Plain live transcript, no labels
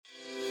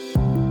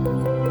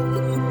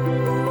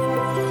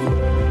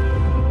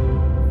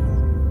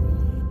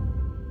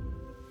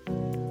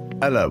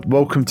Ella,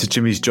 welcome to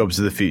Jimmy's Jobs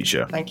of the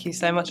Future. Thank you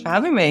so much for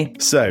having me.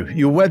 So,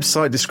 your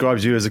website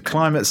describes you as a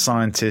climate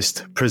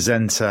scientist,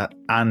 presenter,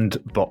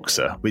 and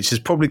boxer, which has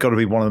probably got to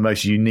be one of the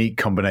most unique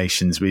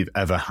combinations we've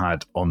ever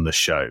had on the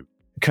show.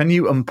 Can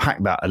you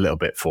unpack that a little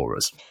bit for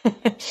us?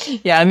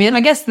 Yeah, I mean, I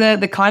guess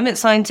the climate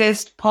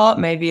scientist part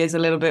maybe is a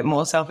little bit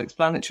more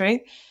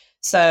self-explanatory.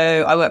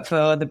 So I work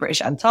for the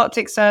British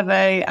Antarctic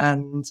Survey,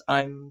 and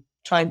I'm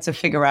trying to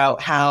figure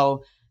out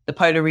how the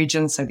polar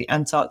regions, so the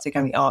Antarctic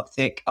and the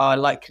Arctic, are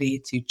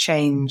likely to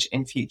change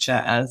in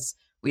future as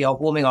we are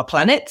warming our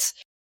planet.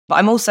 But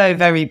I'm also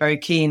very, very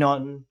keen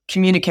on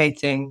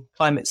communicating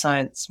climate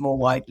science more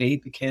widely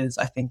because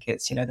I think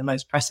it's, the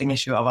most pressing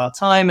issue of our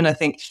time. And I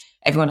think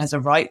everyone has a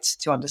right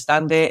to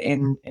understand it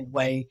in a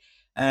way.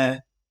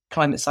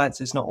 Climate science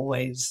is not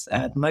always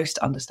the most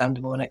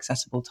understandable and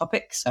accessible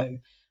topic. So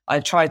I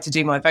try to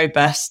do my very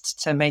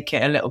best to make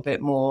it a little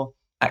bit more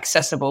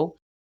accessible.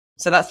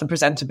 So that's the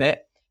presenter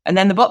bit. And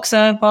then the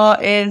boxer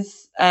part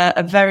is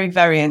a very,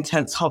 very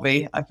intense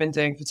hobby I've been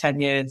doing for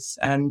 10 years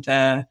and do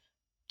a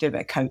bit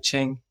of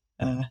coaching.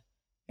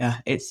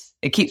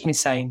 It keeps me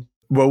sane.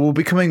 Well, we'll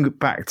be coming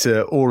back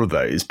to all of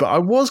those, but I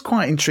was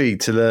quite intrigued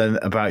to learn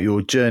about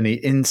your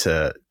journey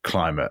into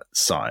climate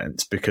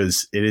science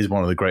because it is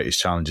one of the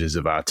greatest challenges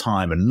of our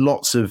time and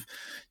lots of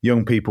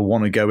young people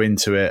want to go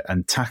into it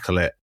and tackle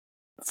it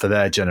for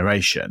their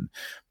generation.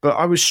 But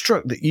I was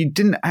struck that you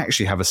didn't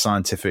actually have a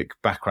scientific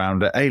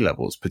background at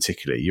A-levels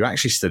particularly. You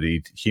actually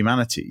studied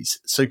humanities.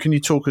 So can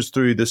you talk us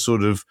through the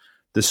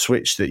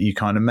switch that you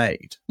kind of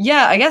made?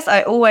 Yeah, I guess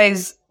I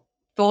always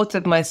thought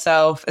of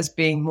myself as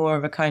being more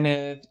of a kind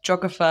of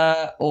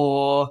geographer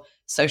or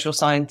social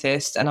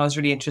scientist. And I was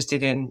really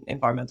interested in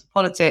environmental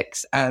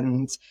politics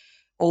and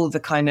all the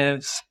kind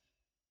of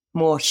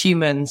more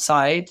human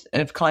side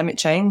of climate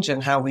change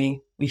and how we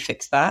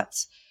fix that.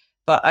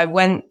 But I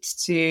went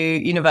to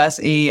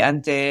university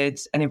and did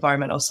an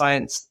environmental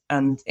science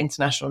and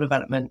international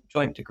development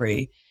joint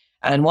degree.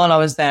 And while I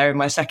was there in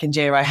my second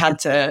year, I had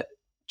to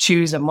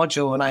choose a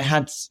module and I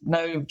had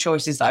no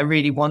choices that I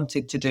really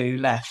wanted to do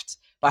left.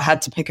 But I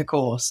had to pick a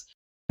course.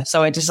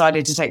 So I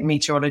decided to take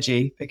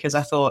meteorology because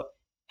I thought,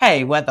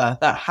 hey, weather,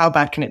 how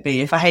bad can it be?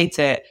 If I hate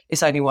it,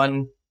 it's only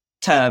one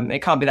term.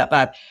 It can't be that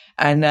bad.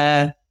 And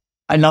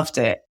I loved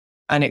it.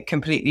 And it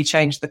completely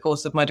changed the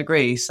course of my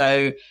degree.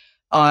 So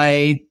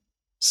I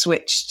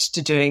switched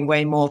to doing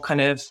way more kind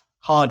of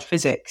hard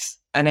physics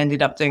and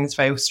ended up doing this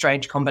very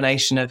strange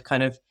combination of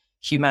kind of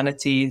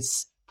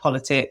humanities,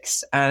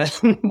 politics, and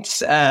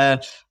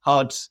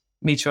hard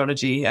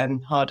meteorology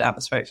and hard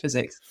atmospheric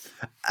physics.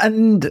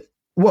 And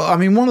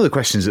one of the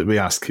questions that we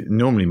ask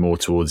normally more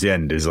towards the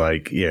end is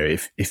like,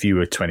 if you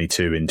were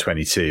 22 in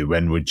 22,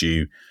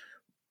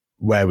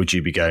 where would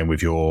you be going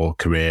with your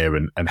career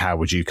and how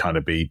would you kind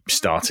of be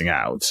starting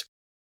out?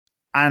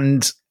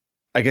 And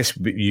I guess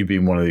you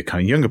being one of the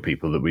kind of younger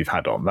people that we've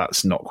had on,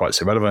 that's not quite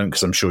so relevant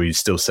because I'm sure you'd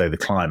still say the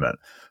climate.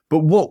 But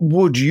what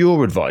would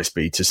your advice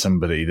be to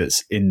somebody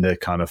that's in the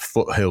kind of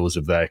foothills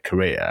of their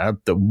career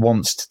that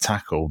wants to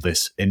tackle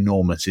this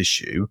enormous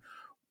issue?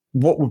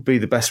 What would be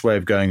the best way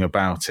of going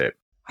about it?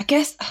 I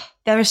guess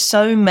there are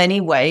so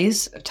many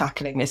ways of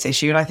tackling this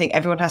issue, and I think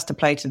everyone has to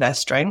play to their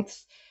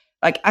strengths.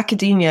 Like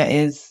academia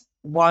is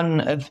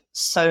one of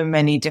so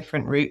many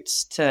different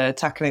routes to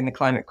tackling the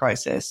climate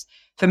crisis.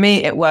 For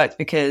me, it worked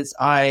because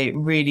I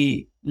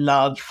really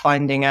love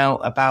finding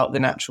out about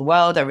the natural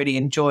world. I really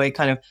enjoy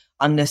kind of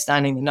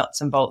understanding the nuts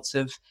and bolts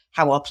of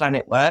how our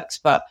planet works.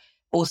 But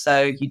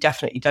also, you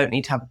definitely don't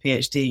need to have a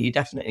PhD. You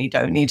definitely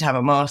don't need to have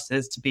a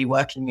master's to be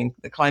working in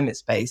the climate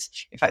space.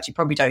 In fact, you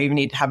probably don't even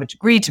need to have a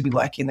degree to be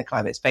working in the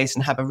climate space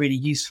and have a really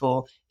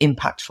useful,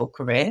 impactful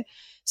career.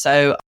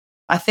 So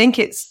I think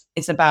it's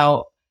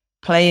about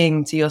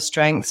playing to your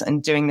strengths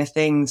and doing the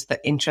things that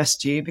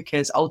interest you,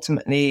 because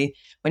ultimately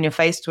when you're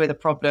faced with a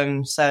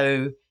problem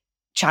so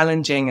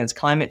challenging as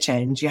climate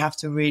change, you have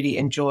to really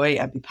enjoy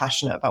and be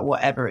passionate about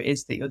whatever it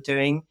is that you're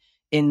doing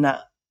in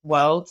that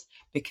world,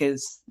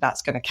 because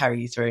that's going to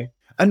carry you through.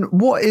 And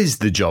what is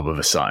the job of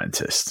a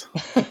scientist?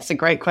 It's a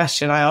great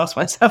question. I ask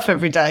myself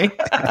every day.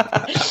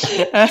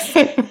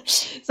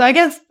 So I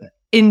guess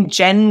in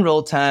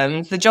general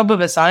terms, the job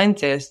of a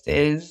scientist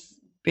is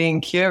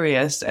being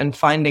curious and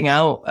finding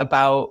out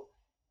about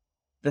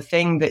the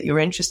thing that you're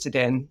interested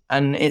in.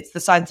 And it's the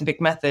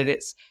scientific method.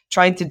 It's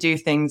trying to do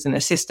things in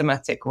a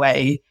systematic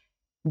way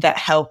that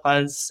help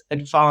us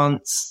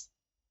advance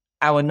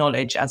our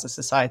knowledge as a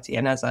society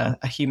and as a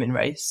human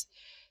race.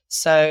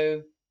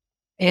 So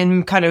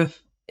in kind of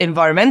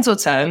environmental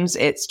terms,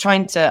 it's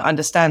trying to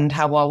understand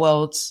how our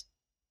world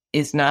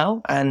is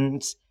now.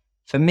 And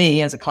for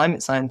me, as a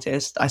climate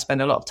scientist, I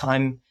spend a lot of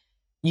time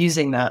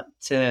using that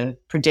to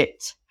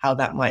predict how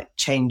that might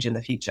change in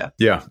the future.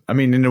 Yeah. I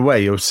mean, in a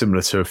way, you're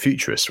similar to a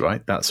futurist,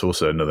 right? That's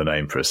also another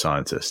name for a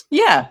scientist.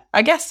 Yeah,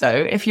 I guess so.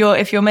 If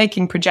you're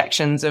making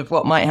projections of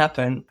what might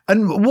happen.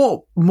 And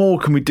what more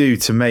can we do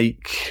to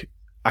make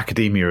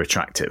academia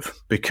attractive?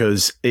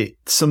 Because it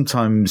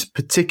sometimes,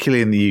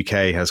 particularly in the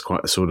UK, has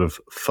quite a sort of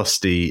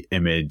fusty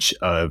image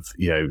of,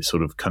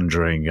 sort of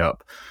conjuring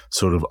up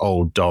sort of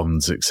old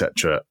dons,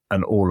 etc.,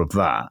 and all of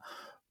that.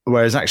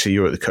 Whereas actually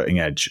you're at the cutting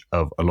edge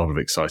of a lot of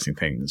exciting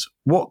things.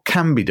 What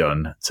can be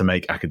done to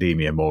make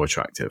academia more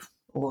attractive?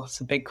 Oh,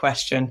 it's a big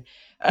question.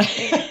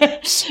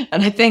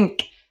 And I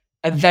think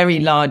a very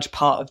large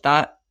part of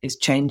that is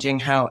changing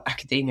how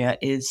academia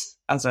is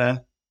as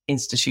a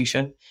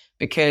institution,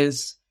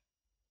 because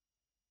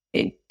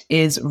it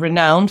is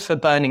renowned for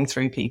burning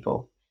through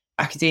people.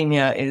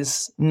 Academia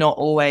is not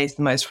always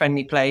the most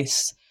friendly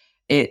place.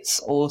 It's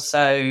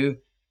also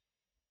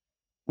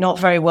not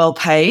very well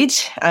paid.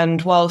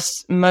 And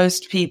whilst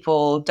most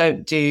people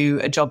don't do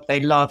a job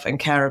they love and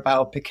care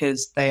about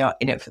because they are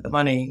in it for the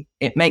money,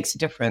 it makes a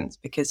difference,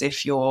 because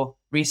if your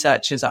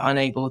researchers are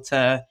unable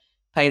to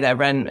pay their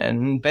rent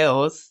and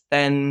bills,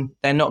 then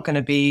they're not going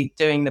to be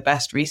doing the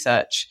best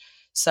research.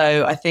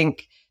 So I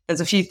think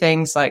there's a few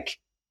things like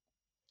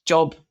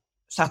job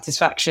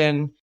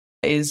satisfaction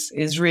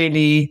is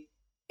really,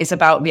 it's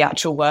about the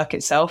actual work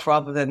itself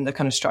rather than the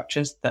kind of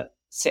structures that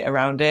sit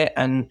around it.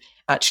 And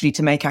actually,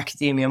 to make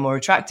academia more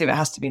attractive, it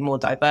has to be more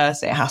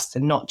diverse. It has to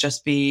not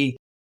just be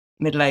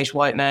middle-aged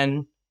white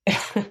men.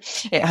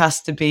 It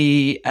has to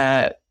be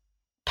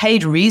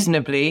paid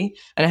reasonably,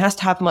 and it has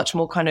to have much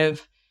more kind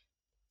of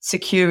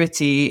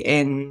security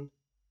in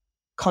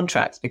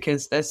contracts,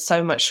 because there's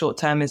so much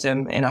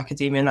short-termism in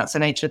academia, and that's the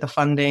nature of the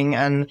funding,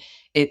 and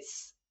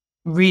it's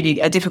really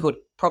a difficult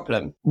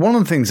problem. One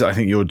of the things that I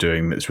think you're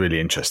doing that's really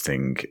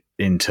interesting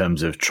in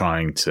terms of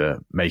trying to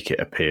make it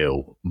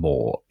appeal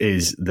more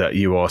is that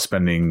you are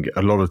spending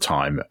a lot of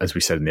time, as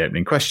we said in the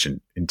opening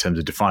question, in terms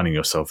of defining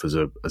yourself as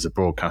a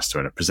broadcaster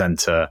and a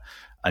presenter,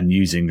 and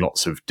using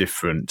lots of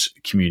different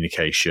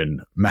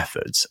communication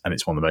methods. And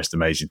it's one of the most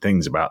amazing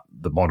things about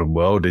the modern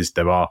world is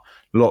there are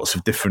lots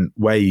of different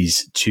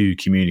ways to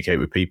communicate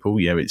with people.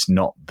 It's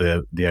not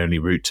the only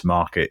route to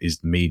market is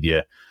the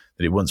media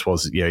that it once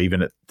was,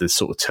 even at the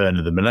sort of turn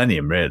of the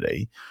millennium,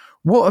 really.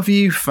 What have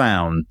you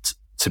found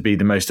to be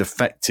the most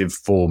effective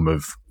form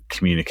of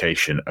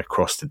communication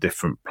across the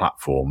different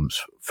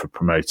platforms for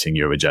promoting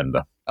your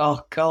agenda? Oh,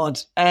 God.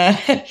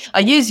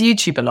 I use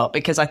YouTube a lot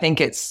because I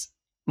think it's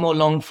more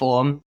long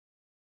form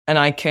and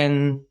I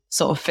can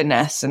sort of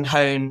finesse and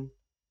hone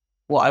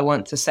what I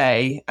want to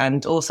say.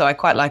 And also I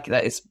quite like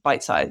that it's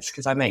bite-sized,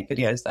 because I make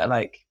videos that are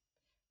like,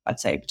 I'd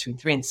say between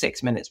 3 and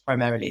 6 minutes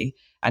primarily,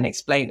 and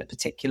explain a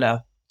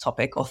particular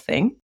topic or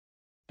thing.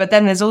 But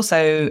then there's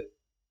also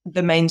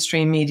the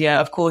mainstream media.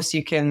 Of course,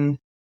 you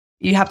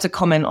have to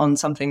comment on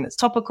something that's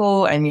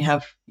topical, and you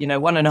have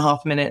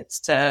 1.5 minutes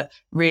to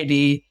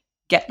really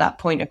get that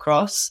point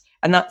across,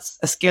 and that's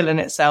a skill in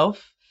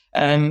itself.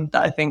 That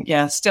I think,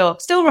 still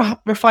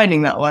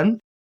refining that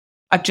one.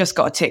 I've just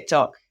got a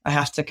TikTok, I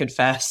have to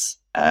confess.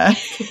 I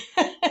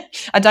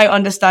don't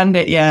understand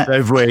it yet. So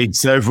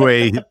have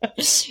we.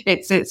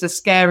 It's a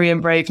scary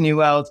and brave new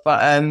world,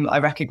 but I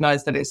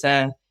recognise that it's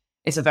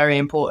a very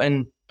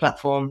important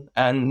platform,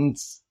 and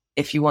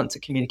if you want to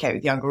communicate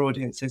with younger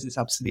audiences, it's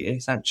absolutely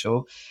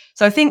essential.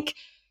 So I think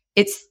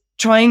it's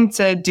trying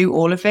to do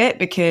all of it,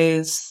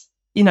 because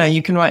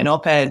you can write an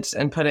op-ed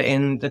and put it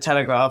in the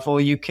Telegraph, or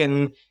you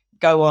can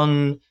go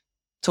on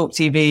Talk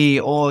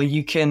TV, or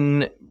you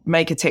can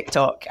make a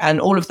TikTok, and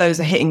all of those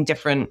are hitting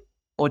different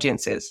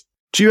audiences.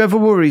 Do you ever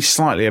worry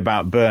slightly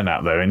about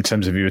burnout, though, in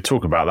terms of, you were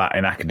talking about that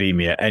in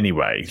academia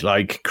anyway?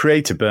 Like,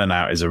 creator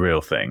burnout is a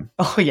real thing.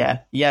 Oh,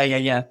 yeah.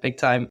 Big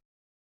time.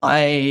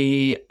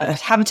 I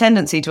have a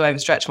tendency to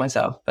overstretch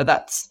myself, but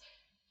that's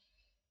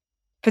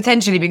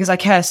potentially because I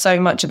care so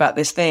much about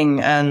this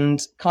thing,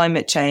 and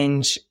climate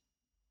change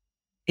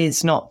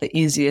is not the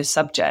easiest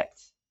subject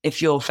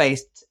if you're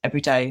faced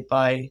every day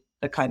by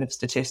the kind of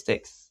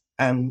statistics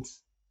and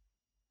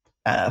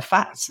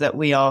facts that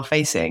we are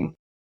facing,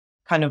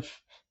 kind of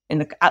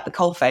at the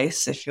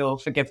coalface, if you'll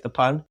forgive the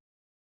pun.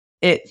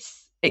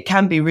 It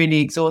can be really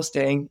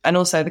exhausting, and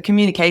also the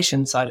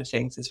communication side of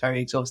things is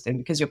very exhausting,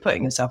 because you're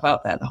putting yourself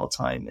out there the whole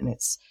time, and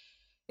it's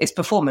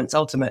performance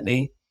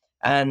ultimately.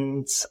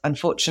 And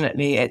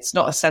unfortunately, it's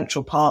not a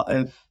central part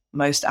of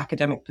most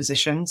academic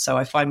positions, so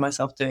I find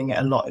myself doing it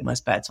a lot in my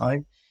spare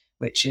time,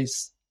 which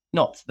is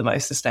not the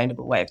most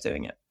sustainable way of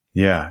doing it.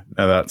 Yeah,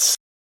 no, that's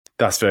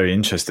very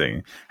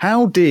interesting.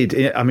 How did,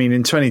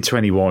 in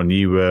 2021,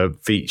 you were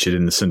featured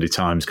in the Sunday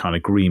Times kind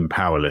of Green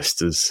Power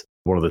list as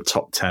one of the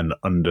top 10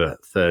 under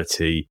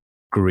 30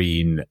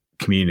 green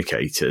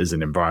communicators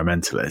and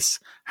environmentalists.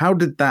 How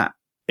did that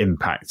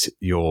impact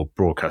your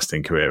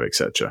broadcasting career,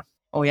 etc.?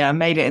 Oh, yeah, I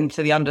made it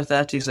into the under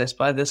 30s list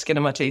by the skin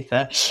of my teeth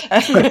there.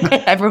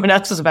 Everyone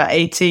else was about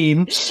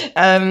 18.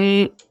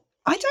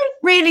 I don't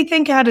really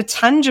think it had a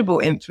tangible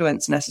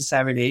influence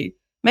necessarily.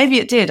 Maybe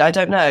it did. I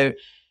don't know.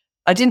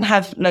 I didn't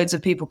have loads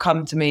of people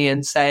come to me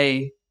and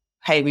say,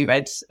 hey, we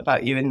read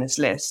about you in this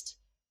list.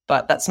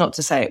 But that's not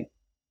to say it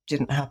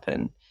didn't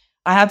happen.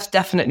 I have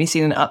definitely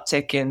seen an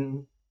uptick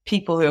in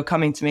people who are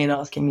coming to me and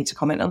asking me to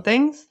comment on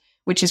things,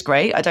 which is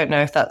great. I don't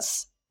know if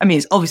it's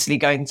obviously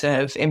going to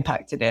have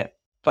impacted it.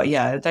 But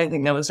yeah, I don't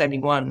think there was any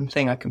one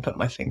thing I can put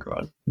my finger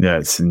on. Yeah,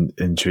 it's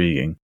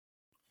intriguing.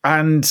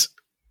 And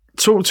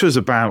talk to us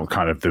about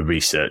kind of the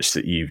research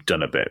that you've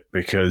done a bit,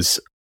 because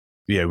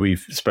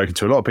we've spoken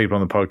to a lot of people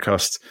on the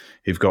podcast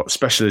who've got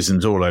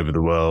specialisms all over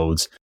the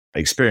world,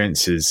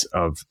 experiences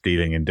of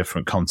dealing in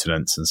different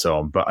continents and so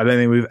on. But I don't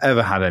think we've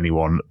ever had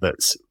anyone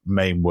that's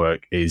main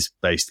work is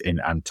based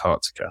in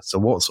Antarctica. So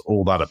what's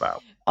all that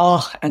about?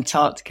 Oh,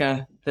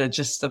 Antarctica. They're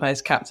just the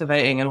most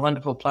captivating and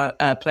wonderful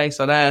place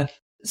on Earth.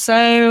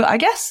 So I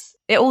guess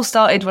it all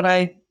started when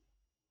I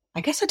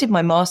did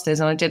my master's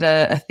and I did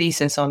a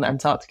thesis on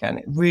Antarctica, and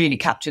it really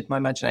captured my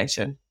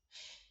imagination.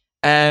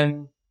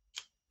 And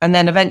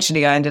then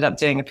eventually I ended up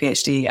doing a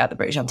PhD at the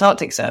British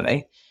Antarctic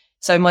Survey.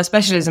 So my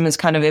specialism has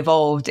kind of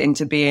evolved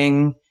into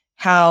being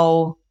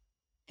how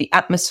the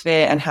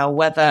atmosphere and how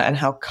weather and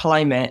how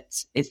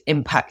climate is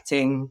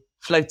impacting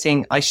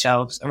floating ice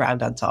shelves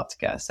around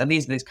Antarctica. So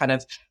these are these kind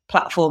of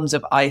platforms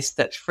of ice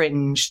that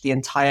fringe the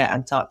entire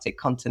Antarctic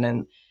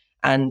continent,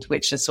 and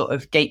which are sort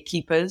of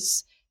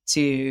gatekeepers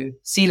to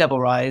sea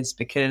level rise,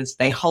 because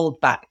they hold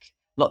back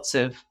lots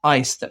of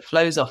ice that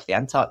flows off the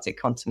Antarctic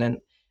continent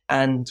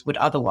and would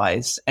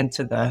otherwise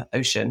enter the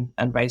ocean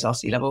and raise our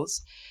sea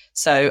levels.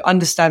 So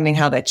understanding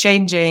how they're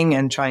changing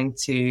and trying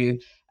to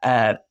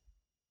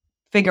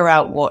figure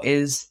out what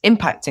is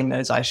impacting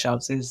those ice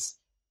shelves is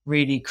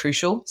really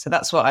crucial. So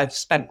that's what I've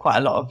spent quite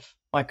a lot of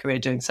my career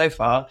doing so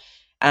far.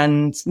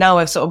 And now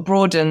I've sort of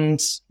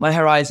broadened my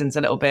horizons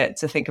a little bit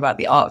to think about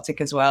the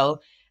Arctic as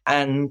well,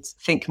 and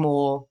think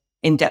more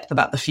in depth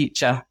about the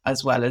future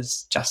as well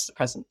as just the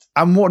present.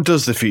 And what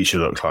does the future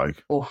look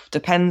like? Oh,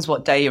 depends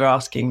what day you're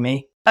asking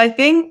me. I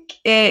think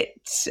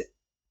it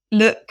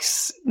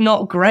looks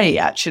not great,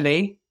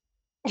 actually,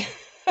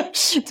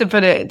 to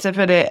put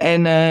it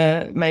in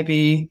a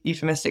maybe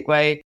euphemistic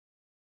way.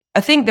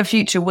 I think the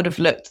future would have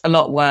looked a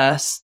lot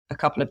worse a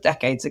couple of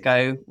decades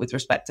ago with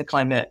respect to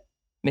climate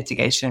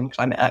mitigation,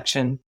 climate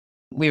action.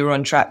 We were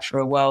on track for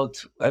a world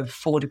of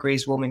 4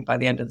 degrees warming by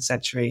the end of the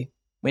century.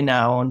 We're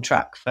now on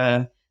track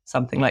for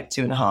something like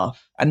 2.5.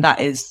 And that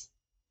is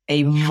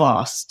a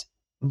vast,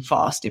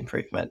 vast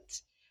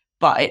improvement.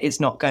 But it is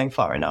not going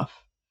far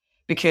enough,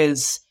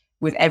 because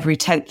with every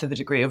 10th of a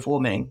degree of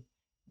warming,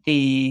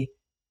 the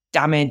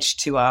damage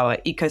to our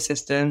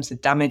ecosystems, the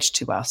damage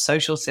to our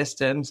social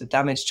systems, the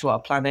damage to our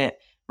planet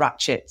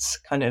ratchets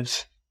kind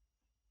of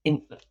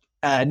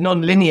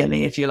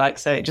non-linearly, if you like.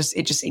 So it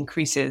just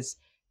increases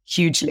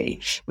hugely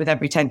with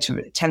every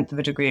 10th of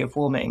a degree of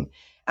warming.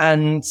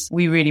 And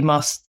we really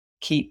must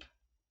keep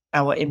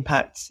our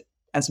impact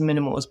as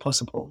minimal as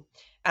possible.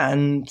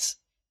 And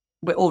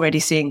we're already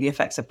seeing the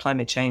effects of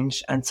climate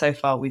change. And so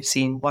far we've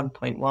seen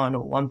 1.1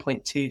 or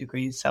 1.2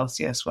 degrees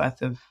Celsius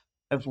worth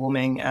of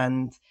warming.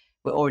 And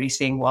we're already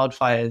seeing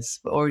wildfires.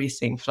 We're already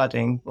seeing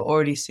flooding. We're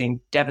already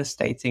seeing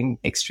devastating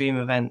extreme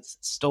events,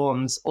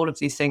 storms, all of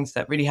these things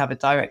that really have a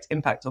direct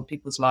impact on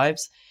people's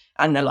lives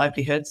and their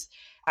livelihoods.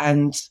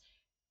 And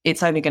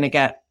it's only going to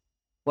get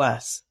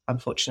worse,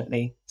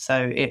 unfortunately.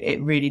 So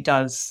it really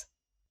does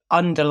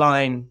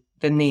underline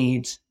the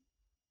need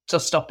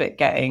to stop it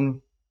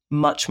getting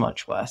much,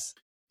 much worse.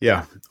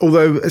 Yeah,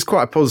 although it's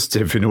quite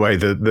positive in a way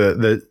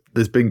that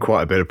there's been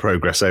quite a bit of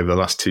progress over the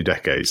last 2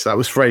 decades. That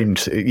was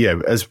framed,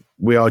 as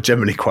we are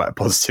generally quite a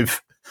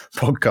positive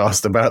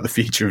podcast about the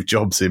future of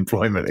jobs,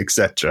 employment,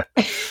 etc.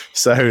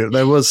 So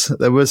there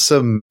was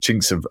some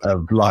chinks of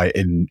light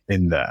in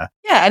there.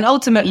 Yeah, and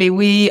ultimately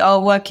we are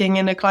working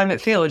in a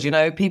climate field.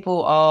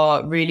 People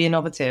are really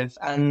innovative,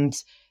 and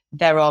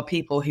there are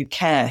people who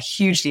care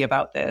hugely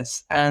about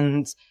this,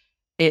 and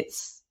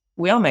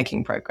we are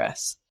making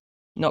progress.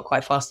 Not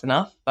quite fast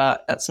enough,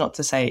 but that's not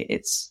to say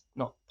it's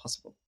not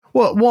possible.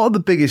 What are the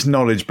biggest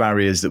knowledge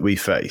barriers that we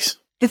face?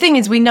 The thing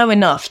is, we know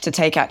enough to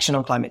take action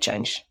on climate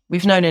change.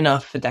 We've known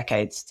enough for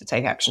decades to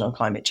take action on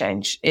climate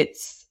change.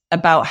 It's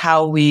about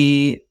how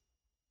we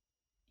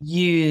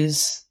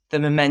use the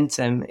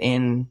momentum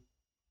in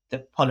the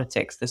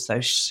politics, the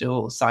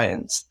social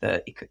science,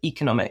 the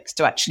economics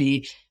to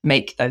actually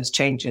make those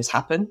changes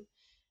happen.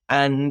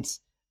 And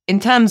in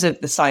terms of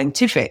the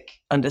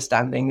scientific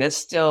understanding, there's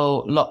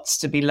still lots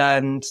to be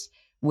learned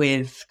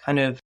with kind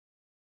of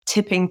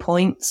tipping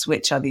points,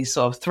 which are these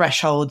sort of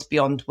thresholds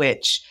beyond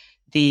which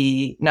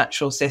the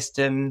natural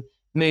system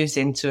moves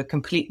into a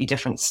completely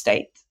different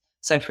state.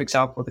 So, for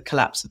example, the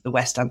collapse of the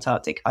West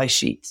Antarctic ice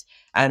sheet.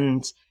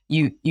 And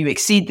you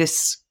exceed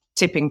this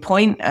tipping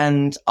point,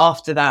 and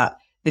after that,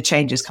 the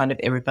change is kind of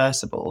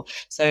irreversible.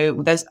 So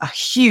there's a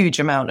huge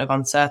amount of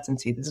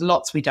uncertainty. There's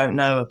lots we don't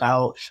know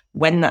about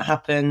when that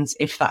happens,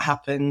 if that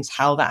happens,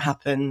 how that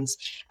happens.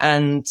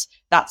 And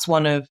that's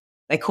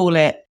they call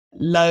it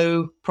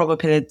low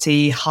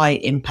probability, high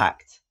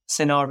impact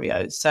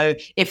scenarios. So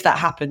if that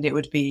happened, it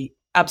would be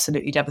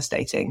absolutely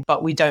devastating,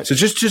 but we don't. So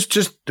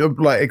just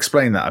like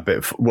explain that a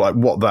bit, like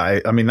what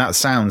that, I mean, that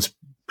sounds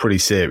pretty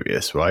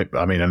serious, right?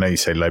 I mean, I know you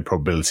say low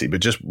probability,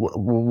 but just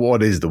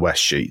what is the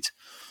West Sheet?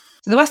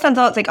 So the West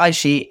Antarctic ice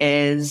sheet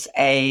is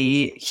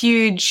a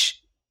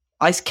huge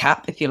ice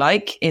cap, if you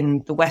like,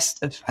 in the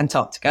west of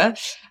Antarctica,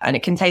 and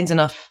it contains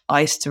enough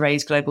ice to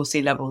raise global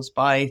sea levels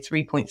by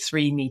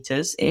 3.3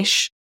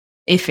 meters-ish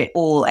if it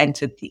all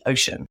entered the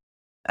ocean.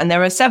 And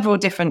there are several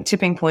different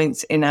tipping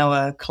points in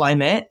our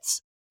climate.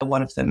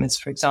 One of them is,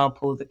 for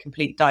example, the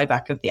complete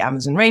dieback of the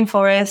Amazon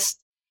rainforest.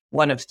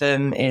 One of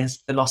them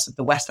is the loss of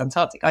the West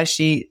Antarctic ice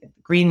sheet, the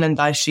Greenland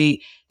ice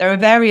sheet. There are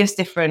various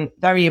different,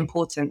 very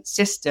important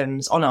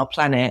systems on our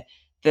planet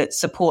that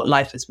support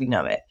life as we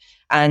know it.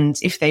 And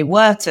if they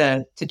were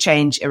to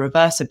change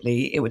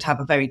irreversibly, it would have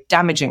a very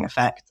damaging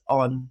effect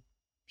on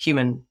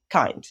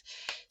humankind.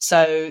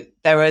 So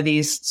there are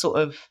these sort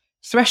of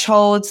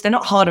thresholds. They're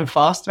not hard and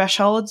fast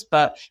thresholds,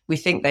 but we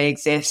think they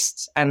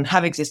exist and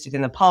have existed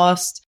in the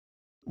past,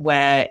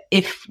 where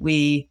if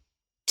we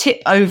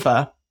tip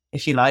over,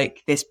 if you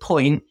like, this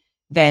point,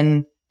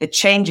 then the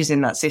changes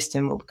in that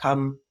system will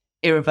become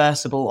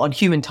irreversible on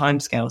human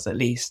timescales, at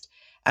least.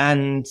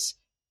 And,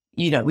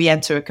 we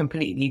enter a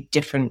completely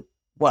different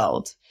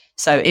world.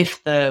 So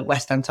if the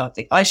West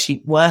Antarctic ice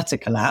sheet were to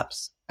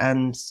collapse,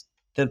 and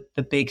the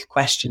big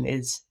question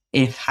is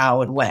if,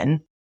 how, and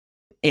when,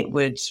 it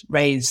would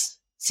raise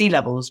sea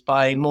levels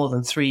by more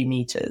than 3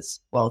 meters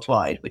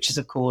worldwide, which is,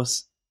 of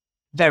course,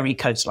 very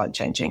coastline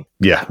changing.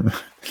 Yeah.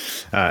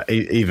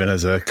 Even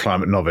as a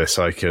climate novice,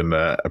 I can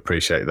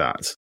appreciate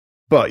that.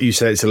 But you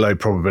say it's a low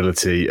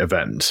probability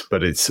event,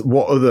 but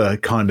what other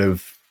kind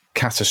of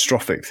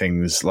catastrophic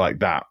things like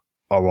that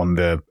are on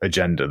the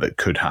agenda that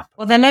could happen?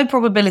 Well, they're low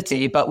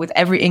probability, but with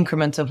every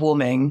increment of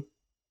warming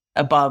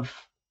above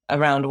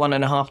around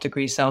 1.5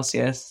 degrees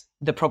Celsius,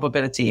 the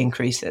probability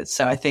increases.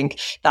 So I think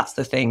that's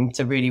the thing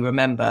to really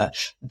remember.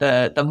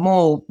 The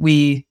more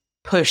we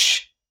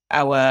push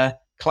our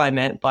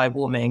climate by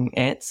warming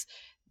it,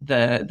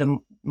 the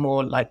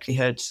more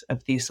likelihood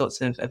of these sorts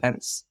of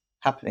events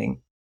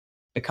happening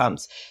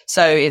becomes.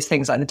 So it's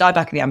things like the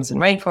dieback of the Amazon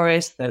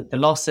rainforest, the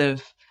loss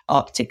of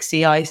Arctic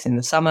sea ice in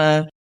the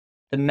summer,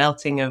 the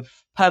melting of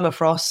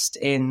permafrost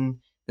in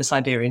the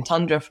Siberian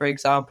tundra, for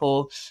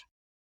example,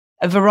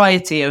 a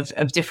variety of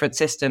different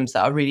systems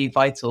that are really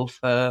vital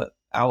for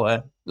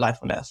our life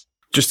on Earth.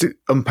 Just to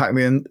unpack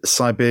the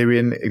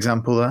Siberian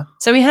example there.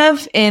 So we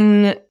have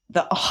in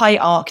the high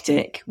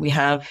Arctic, we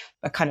have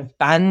a kind of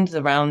band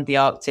around the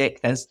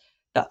Arctic. There's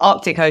the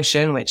Arctic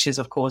Ocean, which is,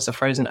 of course, a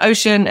frozen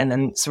ocean, and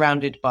then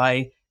surrounded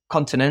by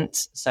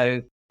continents.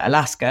 So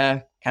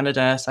Alaska,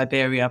 Canada,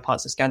 Siberia,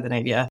 parts of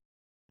Scandinavia.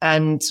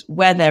 And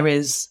where there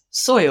is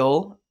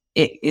soil,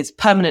 it is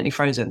permanently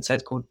frozen. So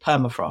it's called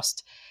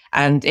permafrost.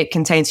 And it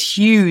contains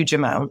huge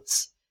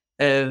amounts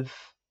of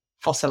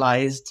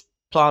fossilized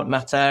plant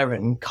matter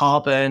and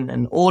carbon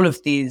and all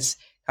of these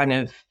kind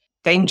of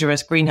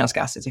dangerous greenhouse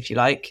gases, if you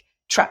like,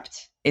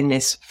 trapped in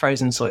this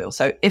frozen soil.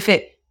 So if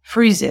it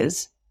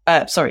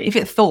if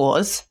it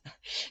thaws,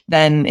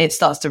 then it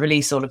starts to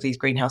release all of these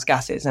greenhouse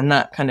gases, and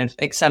that kind of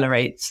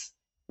accelerates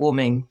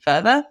warming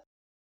further.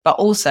 But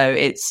also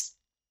it's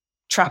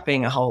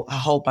trapping a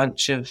whole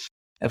bunch of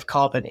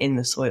carbon in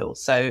the soil.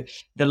 So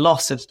the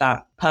loss of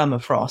that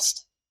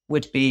permafrost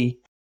would be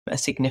a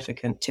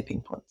significant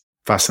tipping point.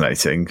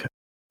 Fascinating.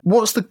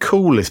 What's the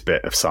coolest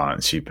bit of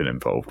science you've been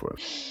involved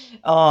with?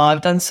 Oh,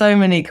 I've done so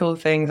many cool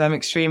things. I'm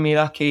extremely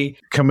lucky.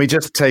 Can we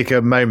just take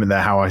a moment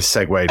there how I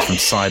segued from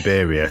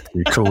Siberia to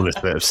the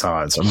coolest bit of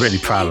science? I'm really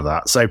proud of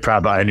that. So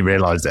proud that I only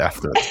realised it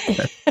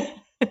afterwards.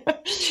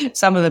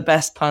 Some of the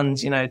best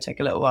puns,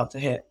 take a little while to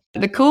hit.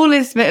 The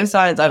coolest bit of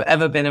science I've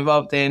ever been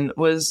involved in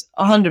was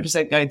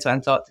 100% going to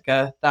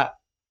Antarctica. That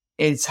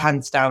is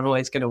hands down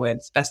always going to win.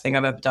 It's the best thing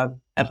I've ever done,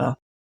 ever.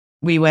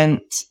 We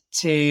went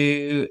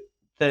to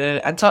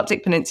the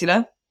Antarctic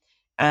Peninsula,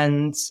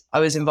 and I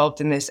was involved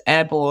in this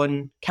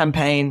airborne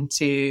campaign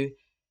to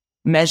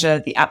measure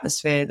the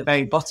atmosphere, the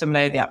very bottom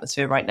layer of the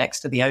atmosphere right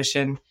next to the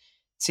ocean,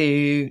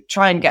 to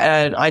try and get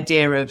an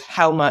idea of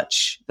how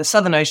much the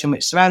Southern Ocean,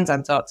 which surrounds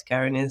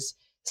Antarctica and is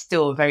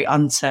still very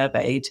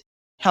unsurveyed,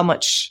 how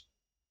much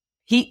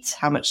heat,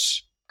 how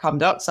much carbon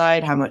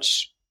dioxide, how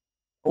much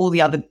all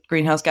the other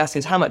greenhouse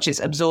gases, how much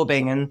it's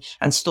absorbing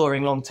and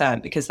storing long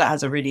term, because that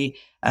has a really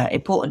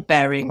important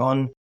bearing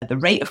on the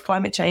rate of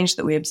climate change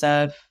that we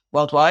observe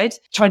worldwide,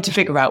 trying to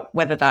figure out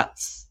whether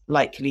that's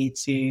likely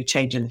to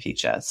change in the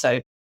future.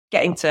 So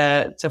getting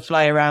to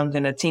fly around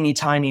in a teeny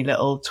tiny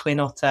little twin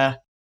otter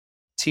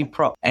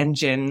 2-prop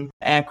engine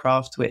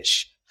aircraft,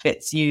 which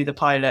fits you, the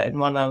pilot, and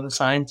one other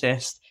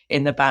scientist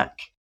in the back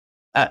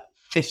at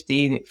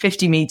 50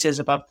 meters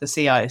above the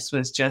sea ice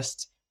was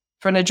just,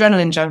 for an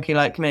adrenaline junkie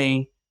like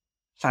me,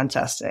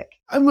 fantastic.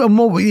 And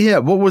what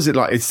was it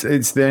like? It's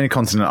the only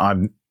continent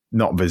I've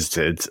not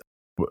visited.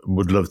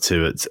 Would love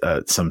to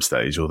at some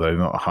stage, although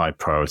not a high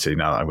priority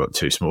now that I've got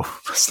two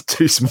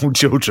small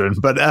children.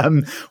 But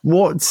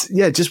what's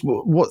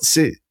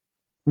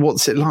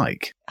it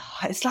like?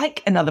 It's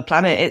like another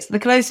planet. It's the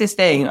closest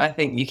thing I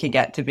think you can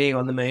get to being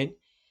on the moon.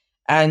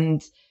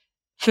 And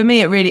for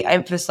me, it really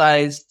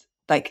emphasized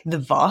like the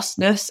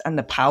vastness and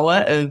the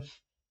power of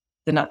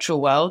the natural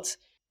world.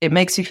 It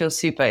makes you feel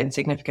super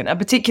insignificant, and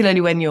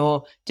particularly when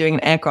you're doing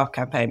an aircraft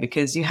campaign,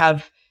 because you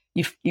have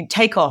you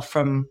take off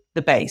from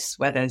the base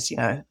where there's,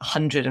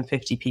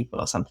 150 people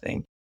or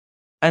something,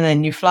 and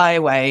then you fly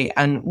away,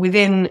 and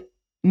within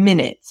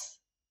minutes,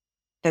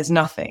 there's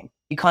nothing.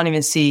 You can't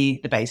even see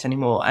the base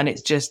anymore. And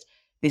it's just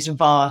this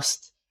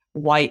vast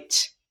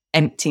white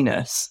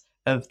emptiness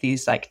of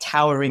these like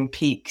towering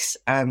peaks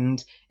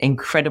and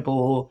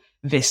incredible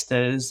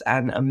vistas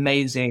and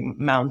amazing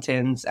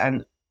mountains.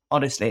 And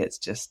honestly, it's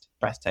just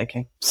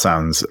breathtaking.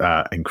 Sounds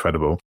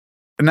incredible.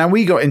 Now,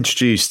 we got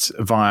introduced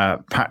via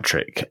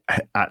Patrick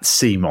at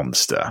Sea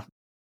Monster.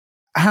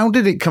 How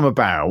did it come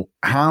about?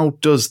 How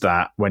does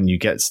that, when you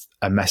get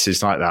a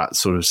message like that,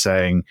 sort of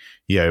saying,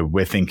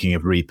 we're thinking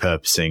of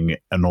repurposing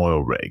an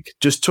oil rig?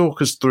 Just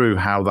talk us through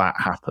how that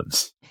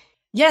happens.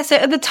 Yeah, so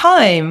at the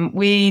time,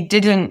 we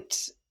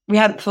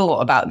hadn't thought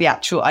about the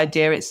actual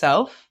idea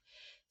itself.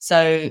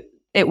 So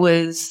it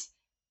was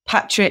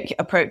Patrick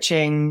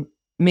approaching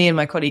me and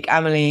my colleague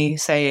Amelie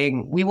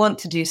saying, we want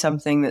to do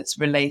something that's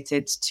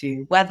related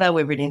to weather.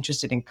 We're really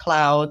interested in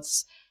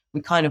clouds.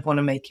 We kind of want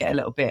to make it a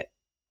little bit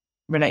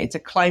related to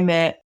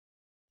climate,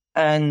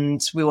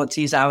 and we want to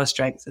use our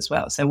strengths as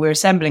well. So we're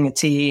assembling a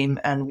team,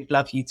 and we'd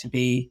love you to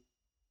be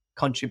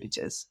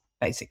contributors,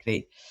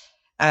 basically.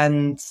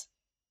 And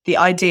the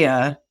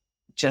idea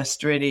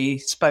just really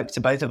spoke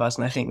to both of us,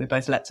 and I think we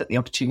both leapt at the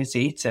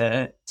opportunity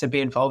to be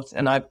involved.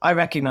 And I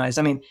recognize,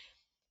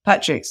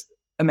 Patrick's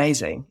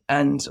amazing,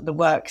 and the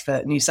work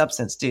that New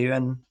Substance do,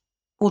 and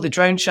all the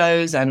drone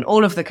shows, and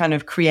all of the kind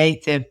of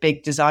creative,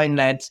 big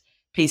design-led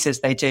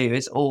pieces they do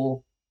is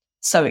all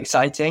so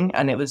exciting.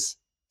 And it was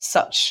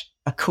such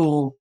a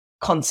cool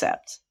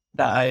concept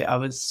that I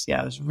was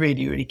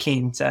really, really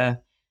keen to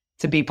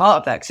be part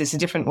of that, because it's a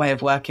different way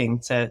of working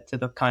to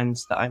the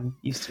kinds that I'm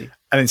used to.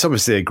 And it's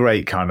obviously a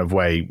great kind of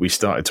way. We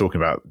started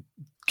talking about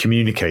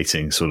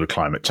communicating sort of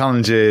climate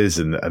challenges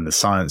and the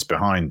science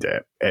behind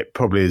it. It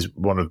probably is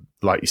one of,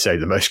 like you say,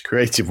 the most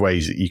creative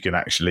ways that you can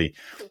actually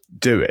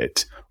do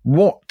it.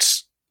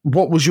 What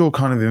was your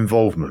kind of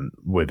involvement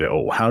with it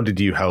all? How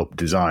did you help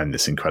design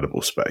this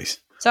incredible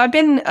space? So I've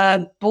been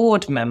a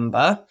board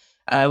member,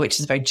 which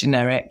is a very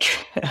generic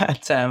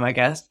term, I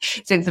guess,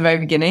 since the very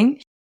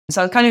beginning.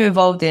 So I was kind of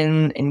involved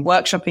in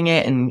workshopping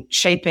it and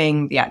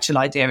shaping the actual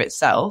idea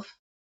itself.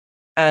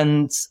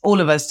 And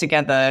all of us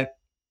together,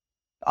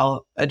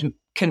 I'll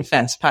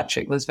confess,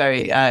 Patrick was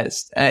very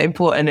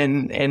important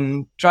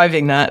in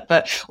driving that.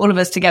 But all of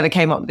us together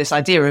came up with this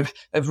idea of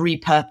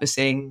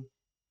repurposing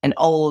an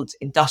old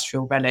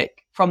industrial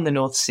relic from the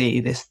North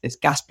Sea, this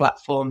gas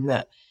platform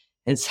that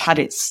has had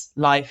its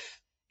life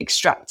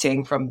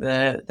extracting from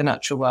the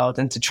natural world,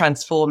 and to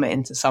transform it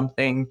into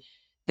something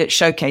that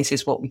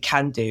showcases what we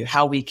can do,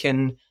 how we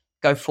can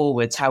go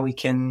forwards, how we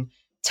can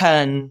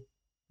turn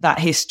that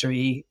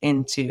history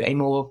into a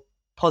more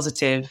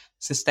positive,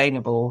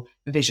 sustainable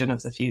vision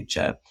of the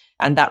future.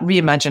 And that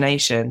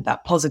reimagination,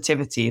 that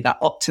positivity, that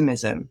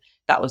optimism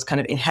that was kind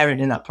of inherent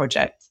in that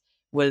project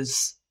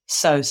was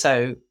so,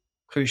 so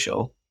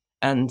crucial.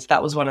 And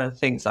that was one of the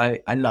things I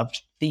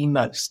loved the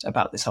most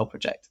about this whole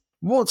project.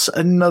 What's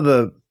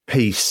another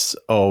piece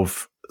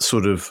of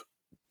sort of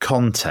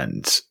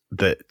content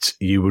that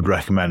you would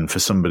recommend for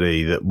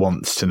somebody that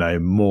wants to know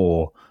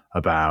more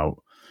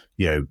about,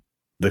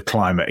 the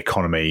climate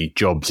economy,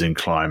 jobs in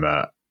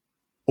climate,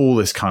 all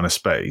this kind of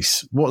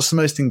space? What's the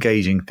most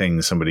engaging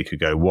thing somebody could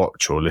go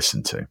watch or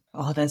listen to?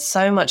 Oh, there's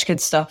so much good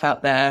stuff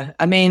out there.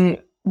 The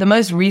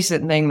most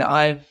recent thing that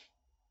I've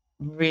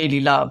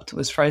really loved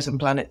was Frozen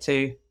Planet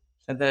 2.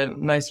 So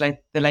the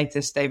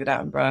latest David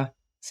Attenborough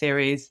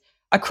series.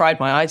 I cried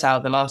my eyes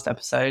out the last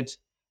episode.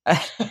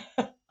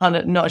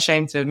 I'm not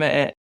ashamed to admit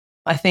it.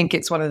 I think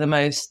it's one of the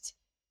most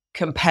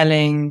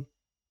compelling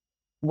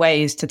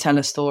ways to tell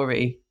a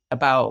story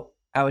about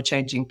our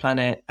changing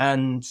planet.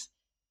 And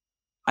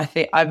I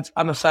think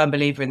I'm a firm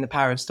believer in the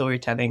power of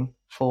storytelling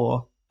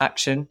for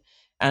action.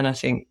 And I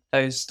think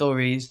those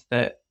stories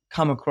that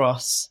come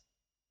across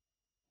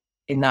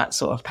in that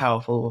sort of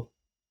powerful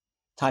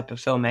type of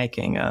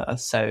filmmaking are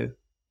so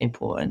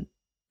important.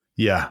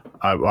 Yeah,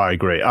 I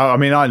agree.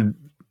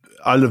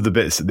 I love the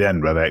bits at the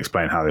end where they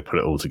explain how they put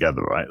it all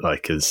together, right?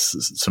 Like, as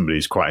somebody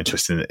who's quite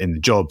interested in the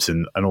jobs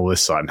and all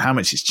this side, and how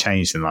much it's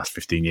changed in the last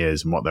 15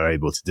 years and what they're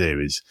able to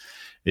do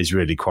is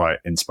really quite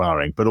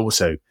inspiring. But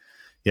also,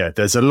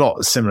 there's a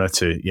lot similar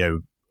to,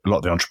 a lot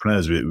of the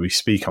entrepreneurs we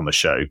speak on the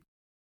show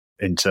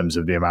in terms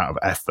of the amount of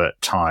effort,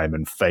 time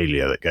and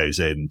failure that goes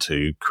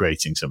into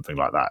creating something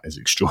like that is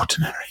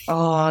extraordinary.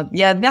 Oh,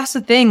 yeah, that's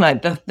the thing.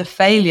 Like the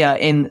failure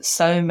in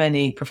so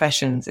many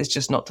professions is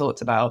just not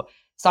talked about.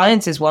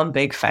 Science is one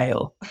big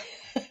fail.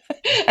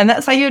 And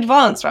that's how you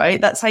advance, right?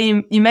 That's how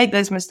you make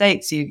those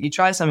mistakes. You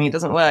try something, it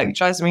doesn't work. You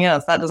try something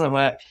else, that doesn't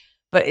work.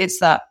 But it's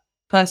that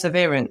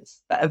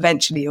perseverance that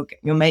eventually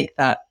you'll make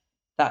that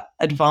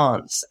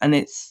advance. And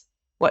it's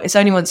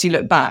only once you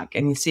look back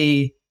and you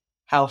see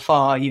how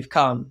far you've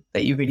come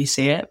that you really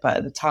see it. But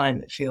at the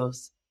time, it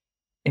feels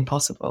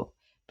impossible.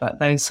 But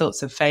those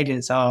sorts of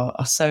failures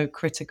are so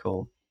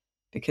critical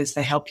because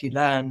they help you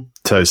learn.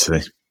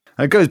 Totally.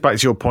 It goes back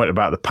to your point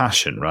about the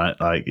passion, right?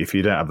 Like, if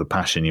you don't have the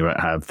passion, you won't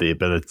have the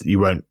ability, you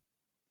won't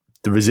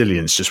the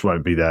resilience just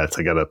won't be there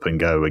to get up and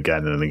go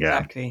again and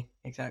again.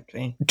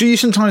 Exactly. Do you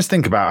sometimes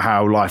think about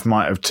how life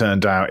might have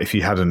turned out if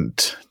you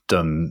hadn't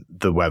done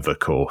the weather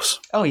course?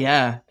 Oh,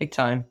 yeah, big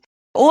time.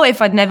 Or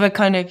if I'd never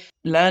kind of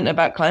learned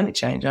about climate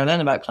change. I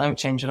learned about climate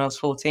change when I was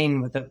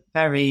 14 with a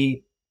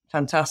very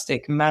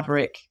fantastic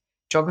maverick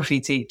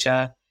geography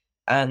teacher.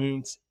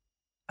 And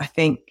I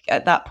think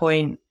at that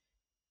point,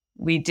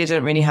 we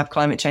didn't really have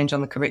climate change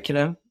on the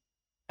curriculum.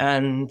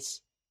 And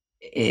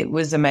it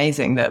was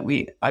amazing that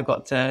I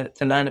got to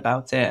learn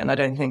about it. And I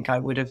don't think I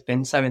would have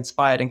been so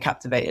inspired and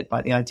captivated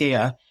by the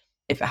idea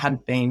if it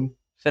hadn't been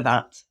for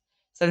that.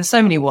 So there's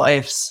so many what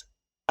ifs.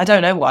 I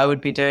don't know what I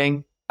would be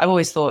doing. I've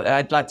always thought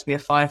I'd like to be a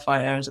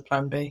firefighter as a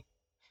plan B.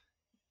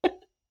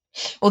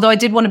 Although I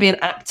did want to be an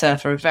actor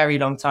for a very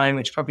long time,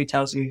 which probably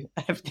tells you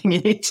everything you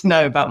need to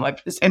know about my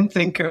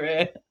presenting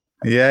career.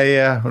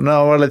 Yeah.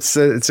 No, well, it's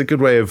a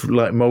good way of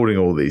like molding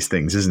all these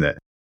things, isn't it?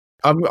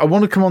 I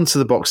want to come on to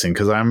the boxing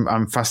because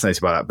I'm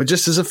fascinated by that. But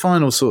just as a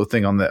final sort of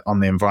thing on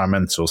the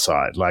environmental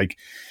side, like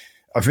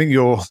I think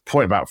your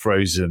point about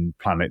Frozen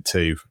Planet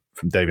 2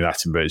 from David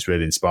Attenborough is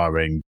really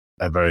inspiring.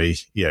 A very,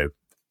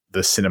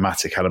 the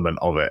cinematic element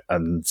of it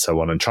and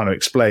so on, and trying to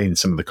explain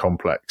some of the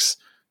complex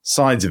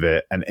sides of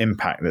it and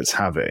impact that's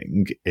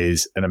having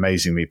is an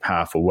amazingly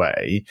powerful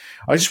way.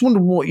 I just wonder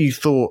what you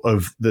thought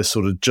of the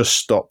sort of Just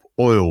Stop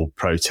Oil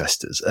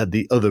protesters at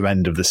the other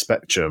end of the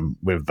spectrum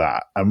with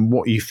that, and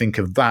what you think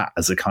of that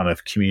as a kind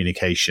of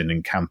communication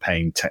and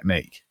campaign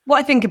technique. What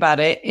I think about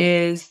it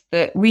is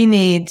that we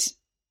need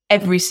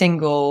every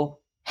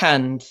single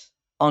hand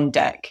on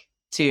deck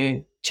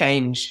to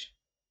change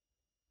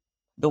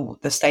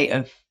the state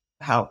of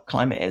how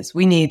climate is.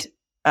 We need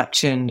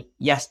action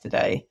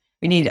yesterday.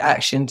 We need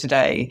action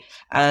today.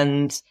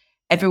 And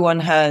everyone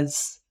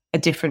has a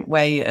different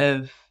way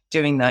of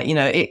doing that.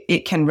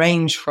 It can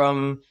range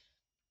from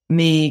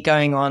me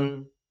going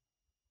on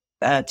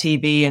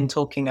TV and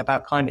talking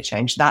about climate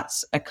change.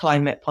 That's a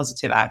climate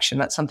positive action.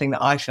 That's something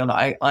that I feel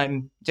like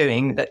I'm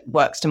doing that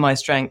works to my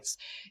strengths.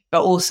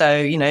 But also,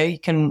 you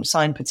can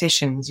sign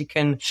petitions. You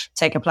can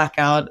take a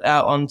placard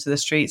out onto the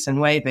streets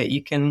and wave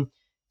it.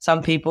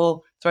 Some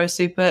people throw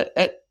soup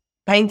at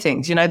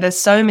paintings. There's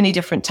so many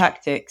different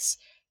tactics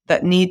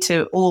that need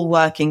to all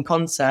work in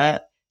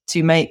concert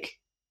to make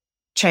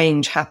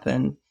change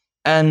happen.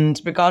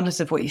 And regardless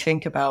of what you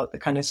think about the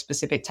kind of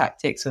specific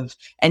tactics of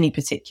any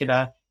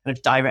particular kind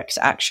of direct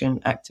action,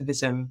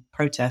 activism,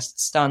 protest,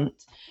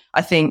 stunt,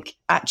 I think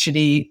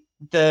actually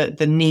the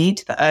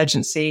need, the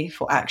urgency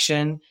for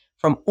action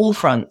from all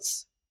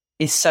fronts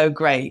is so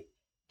great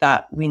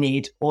that we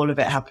need all of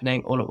it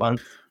happening all at once.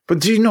 But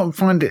do you not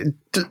find it,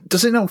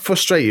 does it not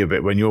frustrate you a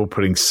bit when you're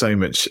putting so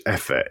much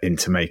effort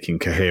into making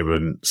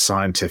coherent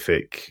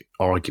scientific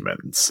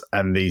arguments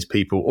and these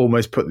people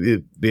almost put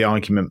the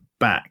argument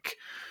back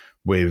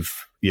with,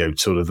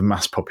 sort of the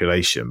mass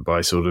population by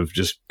sort of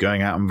just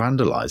going out and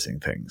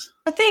vandalizing things?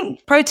 I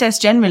think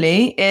protest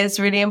generally is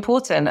really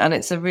important, and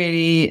it's a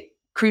really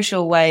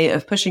crucial way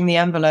of pushing the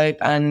envelope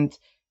and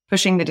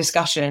pushing the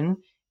discussion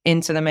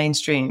into the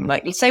mainstream.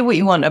 Like, say what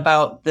you want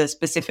about the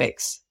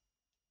specifics,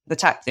 the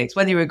tactics,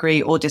 whether you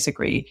agree or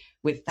disagree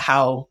with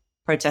how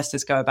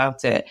protesters go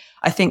about it.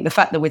 I think the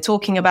fact that we're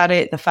talking about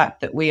it, the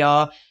fact that we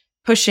are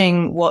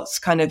pushing what's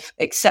kind of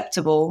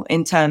acceptable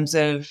in terms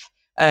of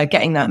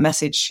getting that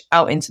message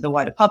out into the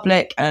wider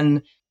public,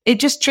 and it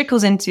just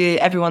trickles into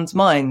everyone's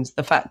minds,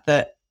 the fact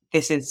that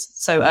this is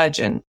so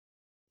urgent.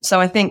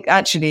 So I think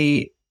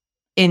actually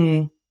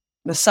in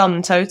the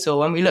sum total,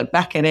 when we look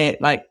back at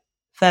it like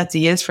 30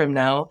 years from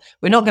now,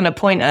 we're not going to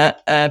point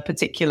at a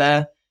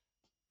particular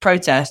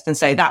protest and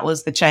say that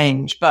was the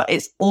change, but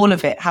it's all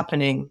of it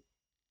happening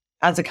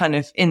as a kind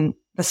of in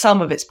the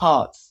sum of its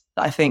parts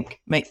that I think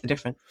makes the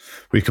difference.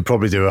 We could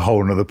probably do a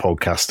whole nother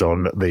podcast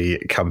on the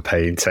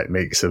campaign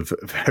techniques of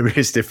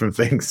various different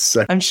things.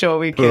 So I'm sure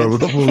we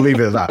could. We'll leave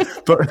it at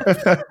that.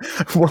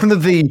 But one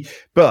of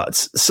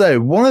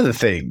the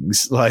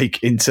things,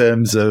 like in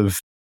terms of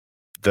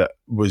that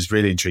was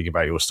really intriguing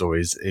about your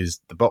stories is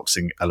the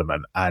boxing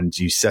element and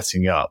you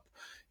setting up,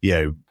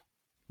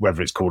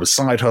 whether it's called a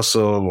side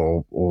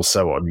hustle or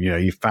so on,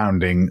 you're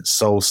founding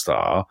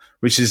Soulstar,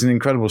 which is an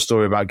incredible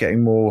story about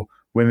getting more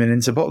women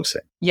into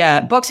boxing.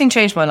 Yeah, boxing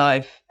changed my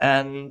life,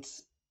 and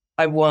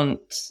I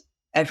want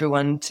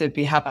everyone to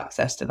have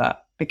access to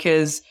that,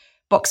 because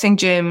boxing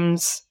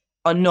gyms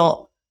are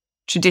not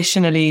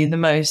traditionally the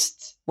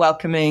most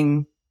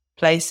welcoming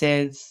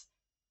places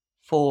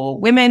for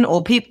women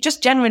or people,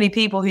 just generally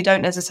people who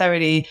don't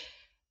necessarily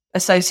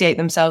associate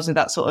themselves with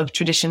that sort of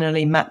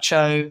traditionally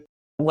macho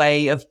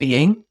way of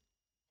being,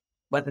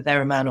 whether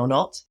they're a man or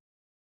not.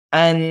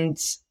 And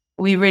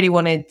we really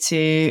wanted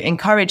to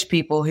encourage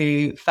people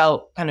who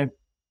felt kind of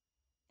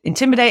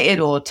intimidated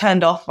or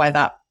turned off by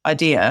that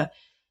idea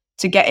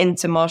to get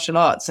into martial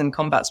arts and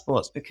combat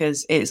sports,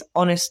 because it's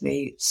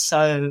honestly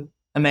so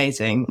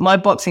amazing. My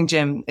boxing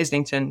gym,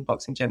 Islington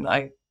Boxing Gym, that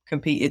I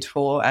competed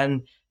for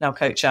and now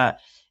coach at,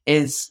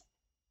 if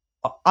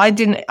it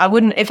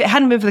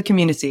hadn't been for the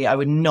community, I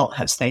would not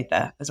have stayed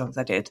there as long as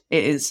I did.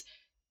 It is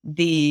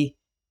the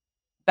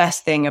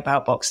best thing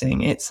about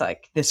boxing. It's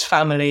like this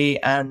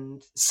family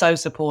and so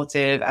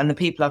supportive, and the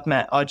people I've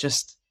met are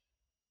just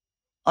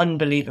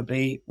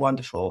unbelievably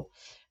wonderful.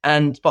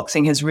 And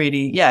boxing has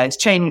really,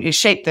 it's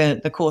shaped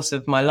the course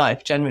of my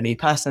life generally,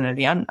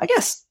 personally, and I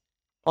guess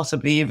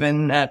possibly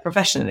even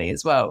professionally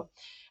as well.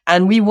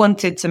 And we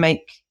wanted to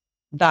make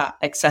that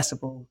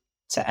accessible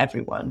to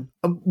everyone.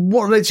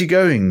 What led you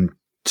going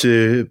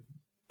to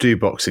do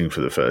boxing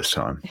for the first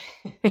time?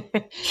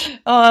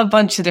 A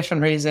bunch of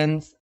different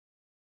reasons.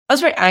 I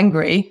was very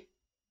angry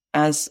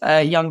as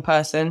a young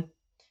person,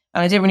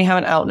 and I didn't really have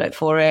an outlet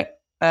for it.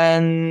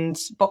 And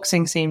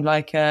boxing seemed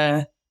like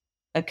a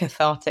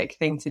cathartic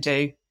thing to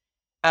do.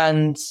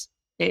 And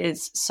it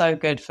is so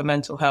good for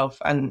mental health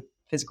and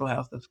physical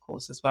health, of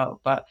course, as well.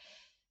 But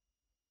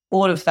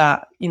all of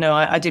that,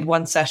 I did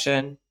one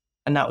session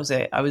and that was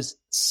it. I was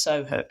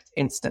so hooked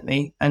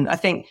instantly. And I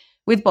think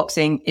with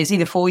boxing, it's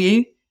either for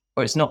you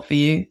or it's not for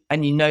you.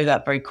 And you know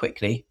that very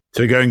quickly.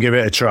 So go and give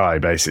it a try,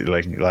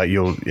 basically.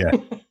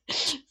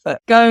 So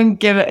go and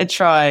give it a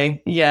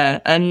try. Yeah.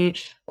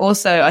 And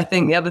also, I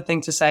think the other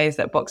thing to say is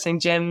that boxing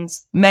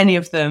gyms, many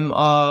of them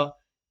are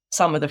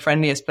some of the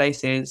friendliest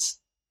places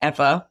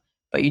ever,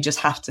 but you just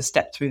have to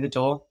step through the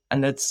door.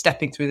 And the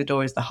stepping through the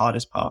door is the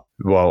hardest part.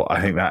 Well, I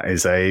think that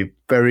is a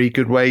very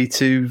good way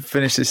to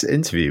finish this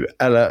interview.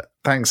 Ella,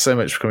 thanks so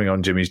much for coming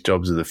on Jimmy's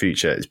Jobs of the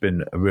Future. It's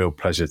been a real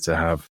pleasure to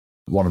have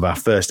one of our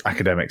first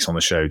academics on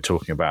the show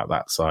talking about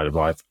that side of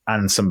life,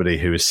 and somebody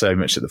who is so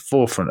much at the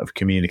forefront of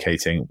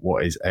communicating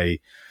what is a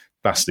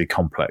vastly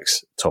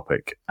complex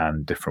topic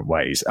and different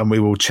ways. And we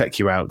will check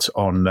you out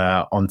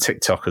on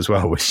TikTok as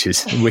well, which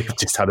is, we've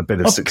just had a bit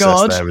of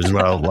success there as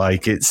well. But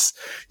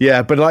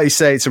like you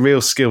say, it's a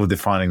real skill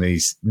defining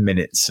these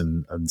minutes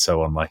and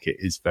so on. Like, it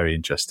is very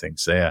interesting.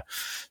 So yeah,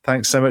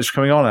 thanks so much for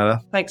coming on,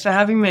 Ella. Thanks for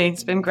having me.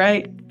 It's been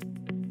great.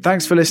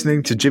 Thanks for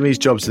listening to Jimmy's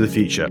Jobs of the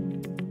Future.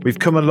 We've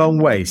come a long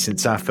way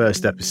since our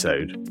first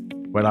episode,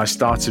 when I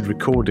started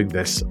recording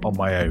this on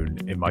my own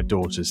in my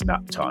daughter's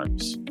nap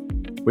times.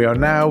 We are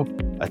now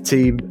a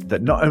team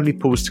that not only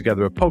pulls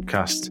together a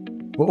podcast,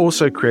 but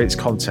also creates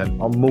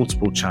content on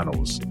multiple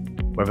channels,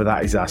 whether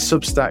that is our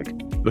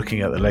Substack,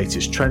 looking at the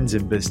latest trends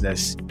in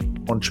business,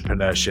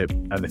 entrepreneurship,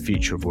 and the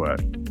future of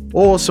work,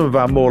 or some of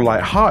our more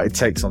light-hearted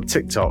takes on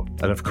TikTok,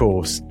 and of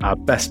course, our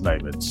best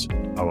moments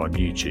are on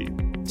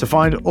YouTube. To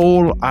find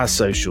all our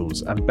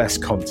socials and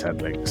best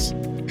content links,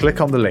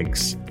 click on the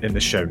links in the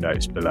show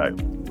notes below.